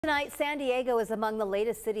Tonight, San Diego is among the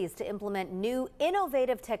latest cities to implement new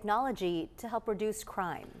innovative technology to help reduce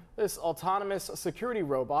crime. This autonomous security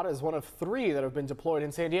robot is one of 3 that have been deployed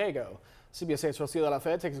in San Diego. CBS 8's Rocio de la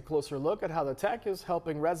Fe takes a closer look at how the tech is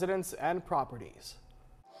helping residents and properties.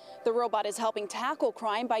 The robot is helping tackle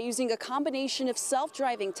crime by using a combination of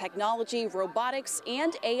self-driving technology, robotics,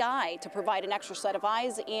 and AI to provide an extra set of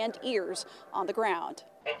eyes and ears on the ground.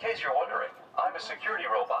 In case you're wondering, I'm a security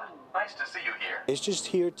robot. Nice to see you here. It's just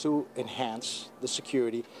here to enhance the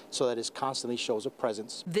security so that it constantly shows a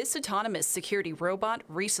presence. This autonomous security robot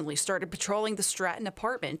recently started patrolling the Stratton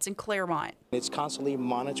Apartments in Clairemont. It's constantly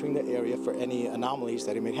monitoring the area for any anomalies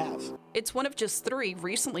that it may have. It's one of just 3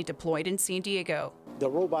 recently deployed in San Diego. The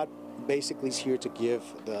robot basically is here to give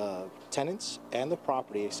the tenants and the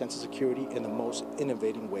property a sense of security in the most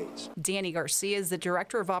innovative ways. Danny Garcia is the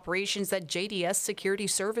director of operations at JDS Security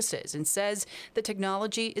Services and says the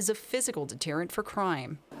technology is a physical deterrent for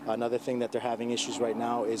crime. Another thing that they're having issues right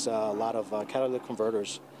now is a lot of catalytic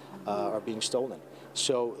converters are being stolen.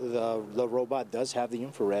 So the robot does have the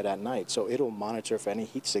infrared at night, so it'll monitor for any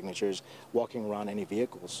heat signatures walking around any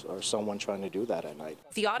vehicles or someone trying to do that at night.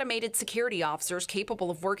 The automated security officer is capable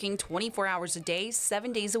of working 24 hours a day,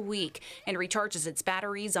 7 days a week, and recharges its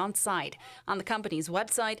batteries on site. On the company's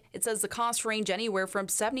website, it says the costs range anywhere from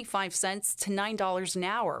 75 cents to $9 an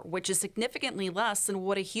hour, which is significantly less than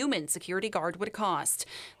what a human security guard would cost.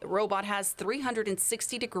 The robot has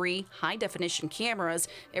 360-degree high-definition cameras.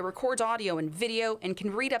 It records audio and video and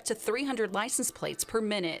can read up to 300 license plates per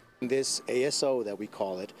minute. This ASO that we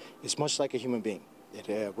call it is much like a human being.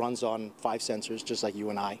 It runs on 5 sensors, just like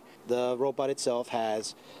you and I. The robot itself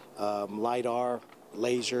has LiDAR,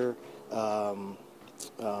 laser,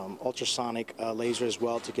 ultrasonic laser as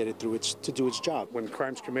well to get it through to do its job. When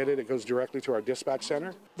crime's committed, it goes directly to our dispatch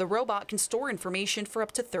center. The robot can store information for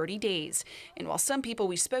up to 30 days. And while some people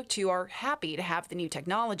we spoke to are happy to have the new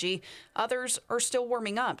technology, others are still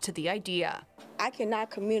warming up to the idea. I cannot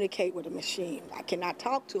communicate with a machine. I cannot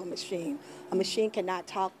talk to a machine. A machine cannot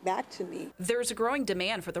talk back to me. There's a growing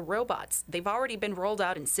demand for the robots. They've already been rolled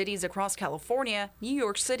out in cities across California, New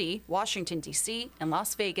York City, Washington, D.C., and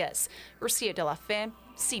Las Vegas. Rocio de la Fe,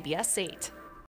 CBS 8.